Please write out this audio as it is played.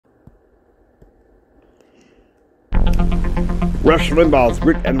Rush Limbaugh's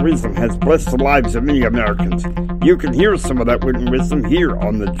wit and wisdom has blessed the lives of many Americans. You can hear some of that wit and wisdom here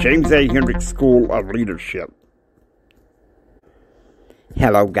on the James A. Hendricks School of Leadership.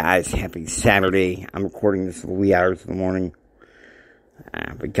 Hello, guys. Happy Saturday. I'm recording this at the wee hours of the morning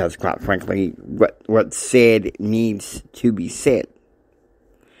because, quite frankly, what's said needs to be said.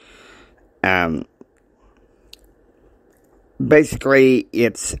 Basically,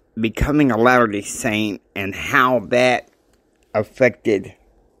 it's becoming a Latter-day Saint and how that affected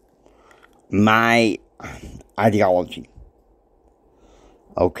my ideology.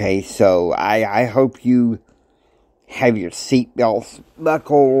 Okay, so I hope you have your seatbelts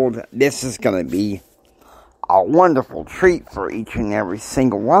buckled. This is going to be a wonderful treat for each and every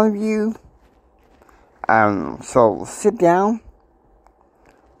single one of you. So sit down,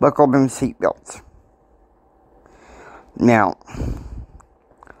 buckle them seatbelts. Now,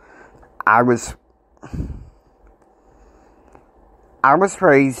 I was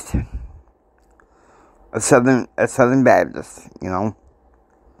raised a Southern Baptist, you know.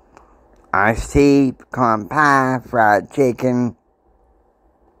 Iced tea, pecan pie, fried chicken,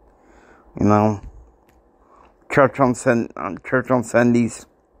 you know. Church on Sundays.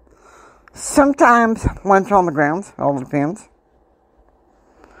 Sometimes lunch on the grounds, all depends.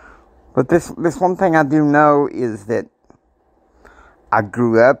 But this one thing I do know is that I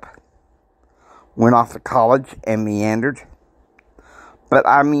grew up, went off to college, and meandered. But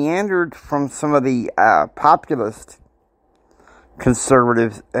I meandered from some of the populist,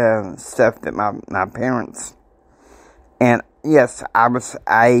 conservative stuff that my parents. And yes, I was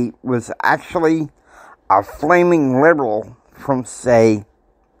actually a flaming liberal from, say,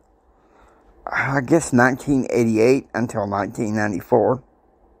 I guess 1988 until 1994.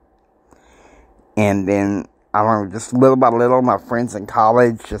 And then, I don't know, just little by little, my friends in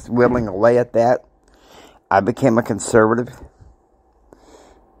college just whittling away at that. I became a conservative.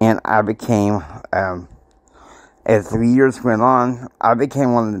 And I became, as the years went on, I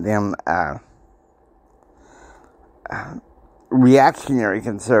became one of them reactionary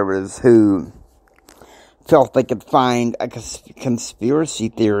conservatives who felt they could find a conspiracy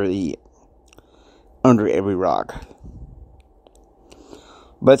theory under every rock.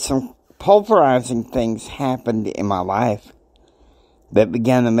 But some pulverizing things happened in my life that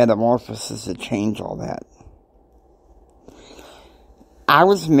began a metamorphosis to change all that. I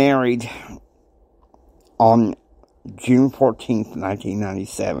was married on June 14th,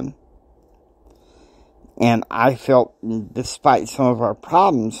 1997. And I felt, despite some of our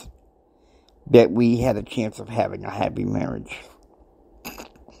problems, that we had a chance of having a happy marriage.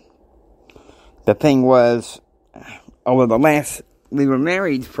 The thing was, we were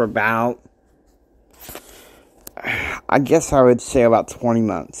married for about, I guess I would say about 20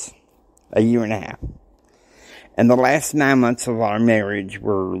 months, a year and a half. And the last 9 months of our marriage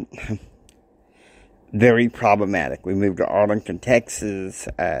were very problematic. We moved to Arlington, Texas.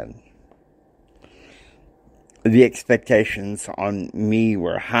 The expectations on me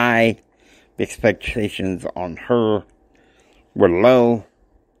were high. The expectations on her were low.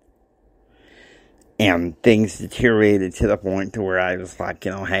 And things deteriorated to the point to where I was like,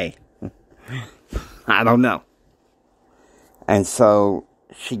 hey, I don't know. And so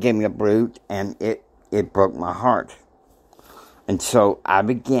she gave me a brute, and it broke my heart. And so I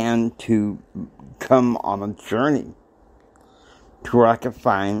began to come on a journey to where I could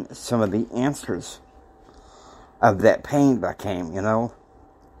find some of the answers of that pain that came,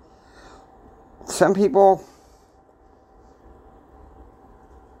 Some people,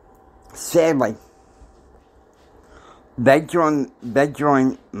 sadly, they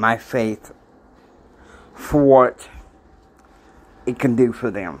join my faith for what it can do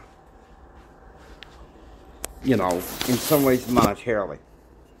for them. In some ways monetarily.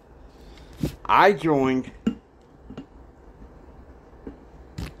 I joined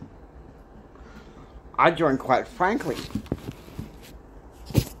quite frankly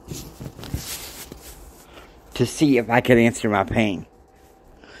to see if I could answer my pain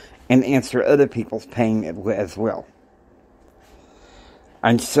and answer other people's pain as well.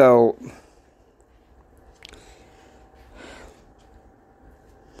 And so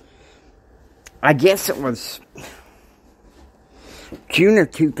I guess it was June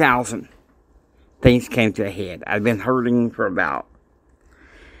of 2000, things came to a head. I'd been hurting for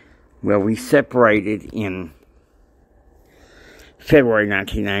we separated in February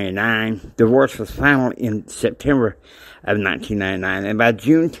 1999. Divorce was final in September of 1999. And by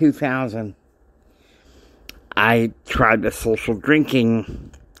June 2000, I tried the social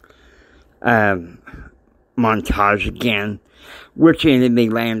drinking montage again which ended me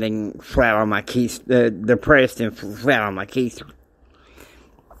landing flat on my keister, depressed and flat on my keister.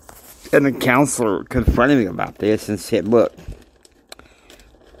 And the counselor confronted me about this and said, look,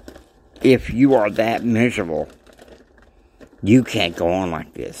 if you are that miserable, you can't go on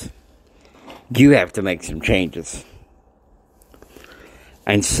like this. You have to make some changes.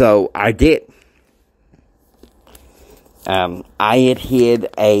 And so I did. I had hid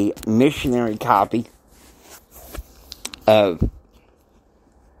a missionary copy of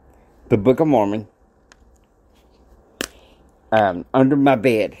the Book of Mormon under my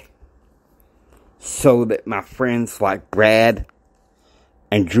bed so that my friends like Brad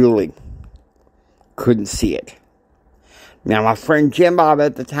and Julie couldn't see it. Now, my friend Jim Bob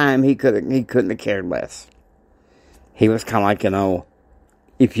at the time, he couldn't have cared less. He was kind of like,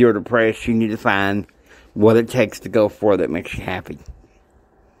 if you're depressed, you need to find what it takes to go for that makes you happy.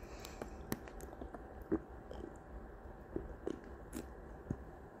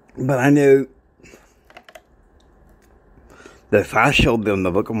 But I knew that if I showed them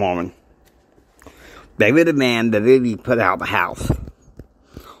the Book of Mormon, they would demand that it be put out of the house.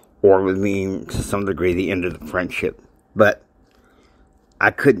 Or it would mean, to some degree, the end of the friendship. But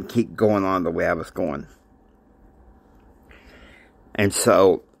I couldn't keep going on the way I was going. And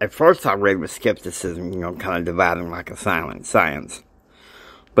so, at first I read with skepticism, kind of dividing like a silent science.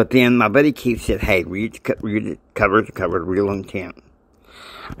 But then my buddy Keith said, hey, read it cover to cover, real intent.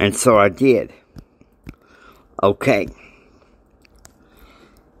 And so I did. Okay.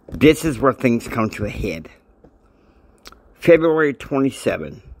 This is where things come to a head. February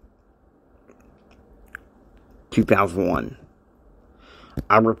 27, 2001.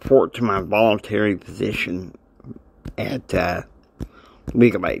 I report to my voluntary position at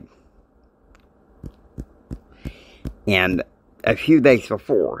Legal Aid. And a few days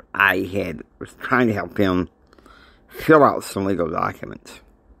before, I was trying to help him fill out some legal documents.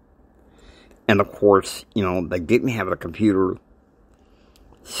 And of course, they didn't have a computer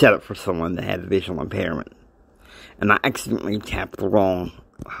set up for someone that had a visual impairment. And I accidentally tapped the wrong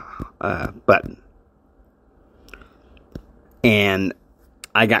button. And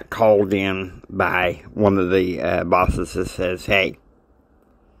I got called in by one of the bosses that says, hey,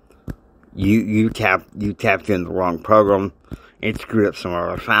 you tapped in the wrong program. It screwed up some of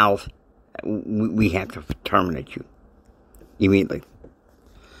our files. We have to terminate you immediately.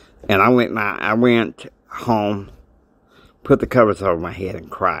 And I went home, put the covers over my head, and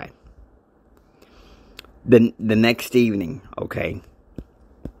cried. The next evening, okay,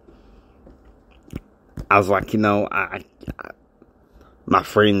 I was like, my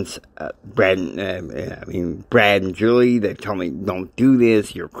friends, Brad and Julie, they told me, don't do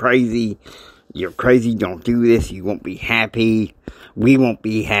this, you're crazy, don't do this, you won't be happy, we won't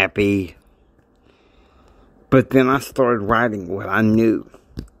be happy. But then I started writing what I knew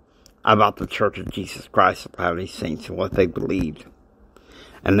about the Church of Jesus Christ of Latter-day Saints and what they believed.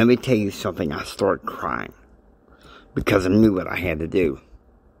 And let me tell you something, I started crying because I knew what I had to do.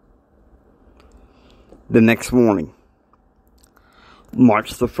 The next morning,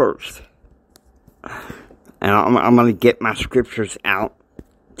 March the 1st, and I'm going to get my scriptures out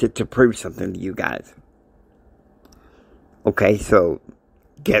to prove something to you guys. Okay, so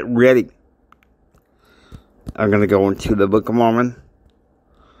get ready. I'm going to go into the Book of Mormon,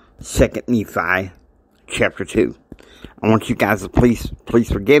 2 Nephi, chapter 2. I want you guys to please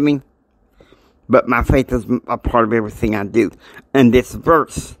forgive me, but my faith is a part of everything I do. And this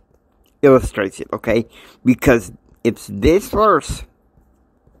verse illustrates it, okay? Because it's this verse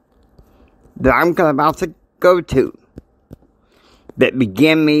that I'm about to go to that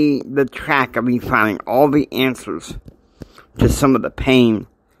began me the track of me finding all the answers to some of the pain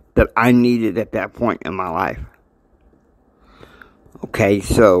that I needed at that point in my life. Okay,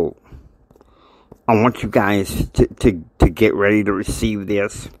 so I want you guys to get ready to receive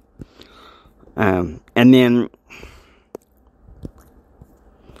this. And then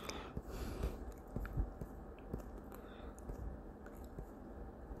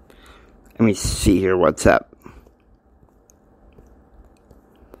let me see here what's up.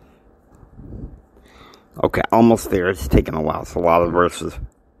 Okay, almost there. It's taking a while. It's a lot of verses.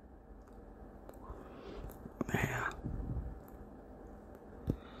 Yeah.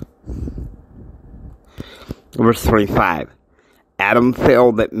 Verse 25. Adam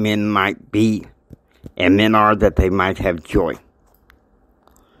fell that men might be, and men are that they might have joy.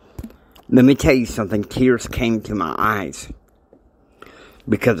 Let me tell you something. Tears came to my eyes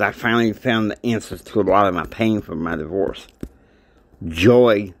because I finally found the answers to a lot of my pain from my divorce.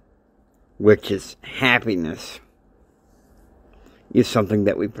 Joy, which is happiness, is something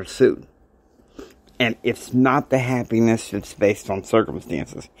that we pursue. And it's not the happiness that's based on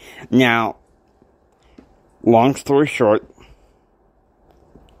circumstances. Now, long story short,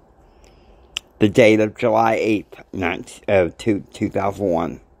 the date of July 8th,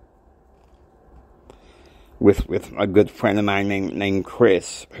 2001, with a good friend of mine named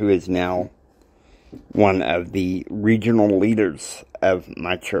Chris, who is now one of the regional leaders of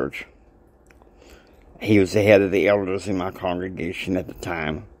my church. He was the head of the elders in my congregation at the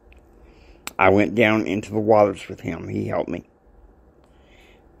time. I went down into the waters with him. He helped me.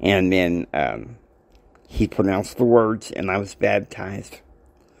 And then he pronounced the words, and I was baptized.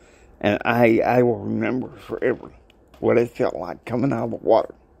 And I will remember forever what it felt like coming out of the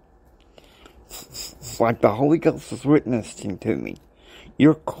water. It's like the Holy Ghost was witnessing to me.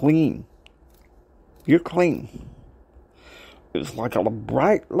 You're clean. You're clean. It was like a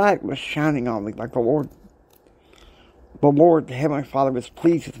bright light was shining on me, like the Lord, the Heavenly Father was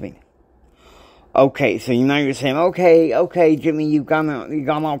pleased with me. Okay, so now you're saying, okay, Jimmy, you've gone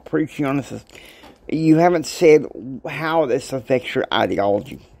on preaching on this. You haven't said how this affects your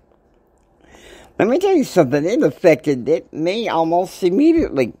ideology. Let me tell you something. It affected me almost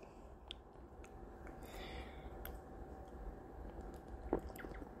immediately.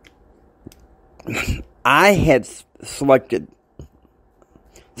 I had selected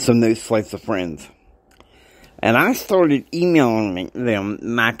some new slates of friends. And I started emailing them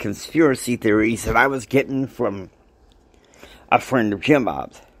my conspiracy theories that I was getting from a friend of Jim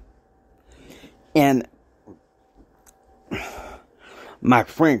Bob's. And my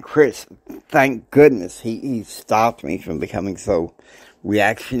friend Chris, thank goodness, he stopped me from becoming so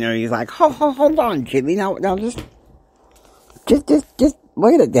reactionary. He's like, hold on, Jimmy. Now, just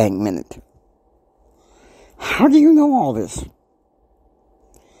wait a dang minute. How do you know all this?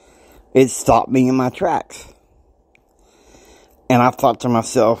 It stopped me in my tracks. And I thought to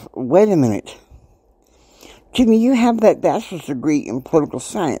myself, wait a minute. Jimmy, you have that bachelor's degree in political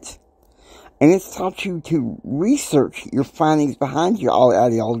science. And it's taught you to research your findings behind your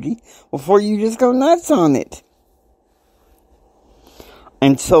ideology before you just go nuts on it.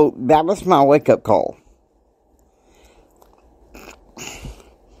 And so that was my wake-up call.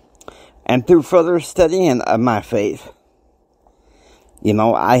 And through further studying of my faith, you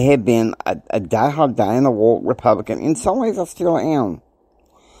know, I have been a diehard, dyed-in-the-wool Republican. In some ways, I still am.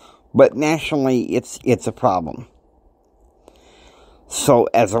 But nationally, it's a problem. So,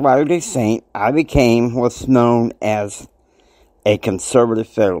 as a Latter-day Saint, I became what's known as a conservative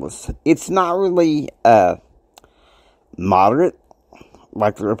federalist. It's not really moderate,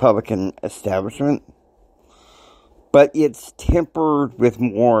 like the Republican establishment, but it's tempered with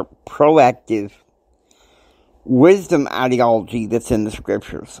more proactive wisdom ideology that's in the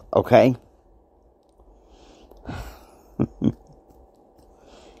scriptures, okay?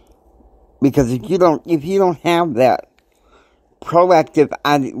 Because if you don't have that proactive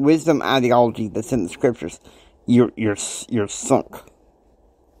wisdom ideology that's in the scriptures, you're sunk.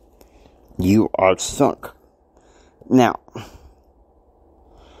 You are sunk. Now,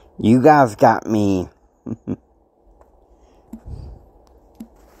 you guys got me.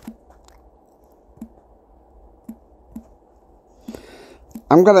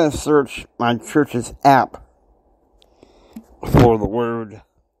 I'm going to search my church's app for the word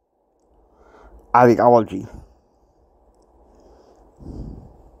ideology.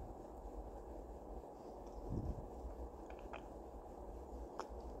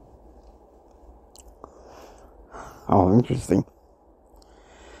 Oh, interesting.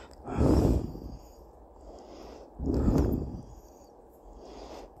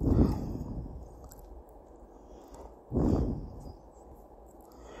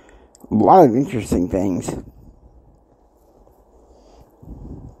 A lot of interesting things.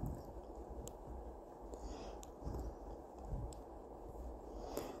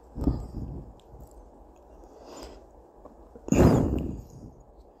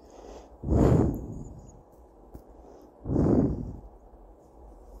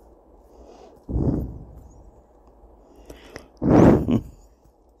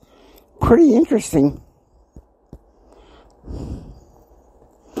 Pretty interesting.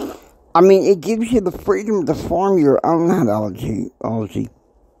 I mean, it gives you the freedom to form your own ideology.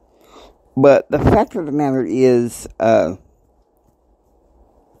 But the fact of the matter is,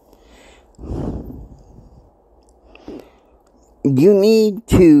 you need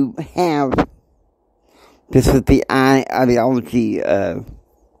to have this is the ideology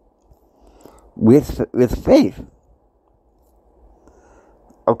with faith.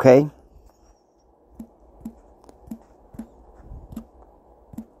 Okay?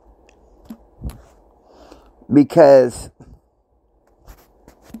 Because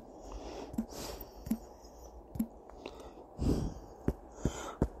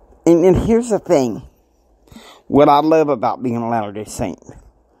And here's the thing. What I love about being a Latter-day Saint,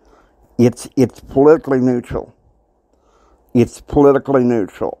 it's politically neutral. It's politically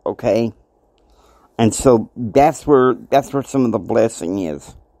neutral, okay? And so that's where some of the blessing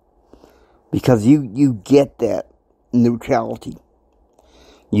is. Because you get that neutrality.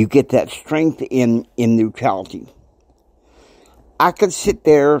 You get that strength in neutrality. I could sit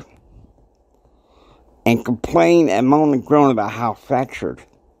there and complain and moan and groan about how fractured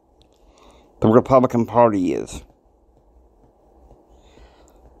the Republican Party is.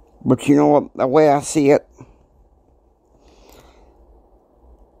 But you know what? The way I see it,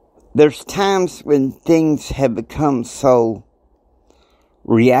 there's times when things have become so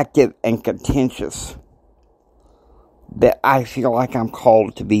reactive and contentious that I feel like I'm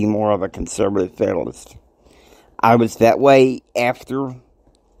called to be more of a conservative federalist. I was that way after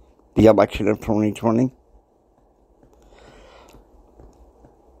the election of 2020.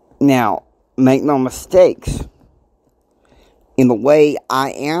 Now, make no mistakes. In the way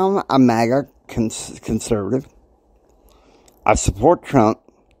I am a MAGA conservative, I support Trump.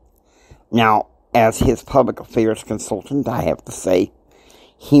 Now, as his public affairs consultant, I have to say,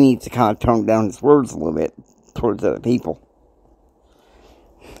 he needs to kind of tone down his words a little bit towards other people.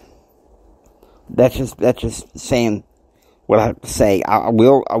 That's just saying what I have to say. I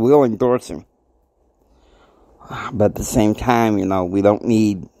will endorse him. But at the same time, we don't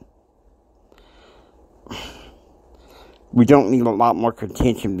need a lot more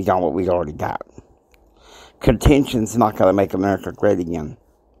contention beyond what we already got. Contention's not going to make America great again.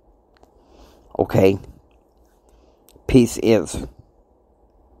 Okay? Peace is.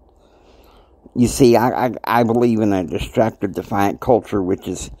 You see, I believe in a distracted, defiant culture which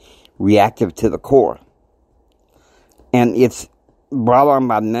is reactive to the core. And it's brought on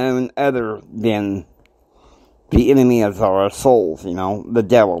by none other than the enemy of our souls, the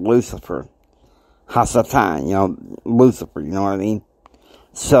devil, Lucifer. Hasatan, Lucifer, you know what I mean?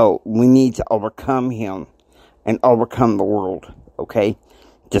 So, we need to overcome him and overcome the world, okay?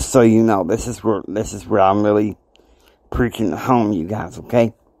 Just so you know, this is where I'm really preaching at home, you guys,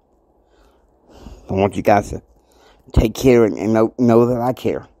 okay? I want you guys to take care and know that I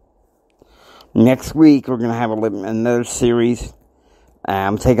care. Next week, we're going to have another series.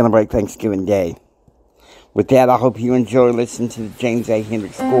 I'm taking a break Thanksgiving Day. With that, I hope you enjoy listening to the James A.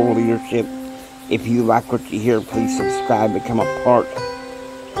 Hendricks School of Leadership. If you like what you hear, please subscribe, become a part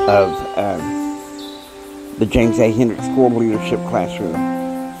of the James A. Hendricks School of Leadership classroom.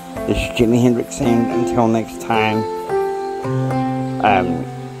 This is Jimi Hendrix, and until next time,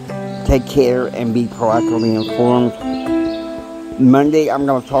 take care and be proactively informed. Monday, I'm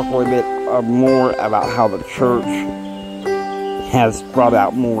going to talk a little bit more about how the church has brought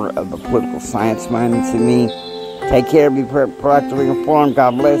out more of the political science mind into me. Take care, be proactively informed.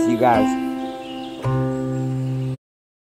 God bless you guys.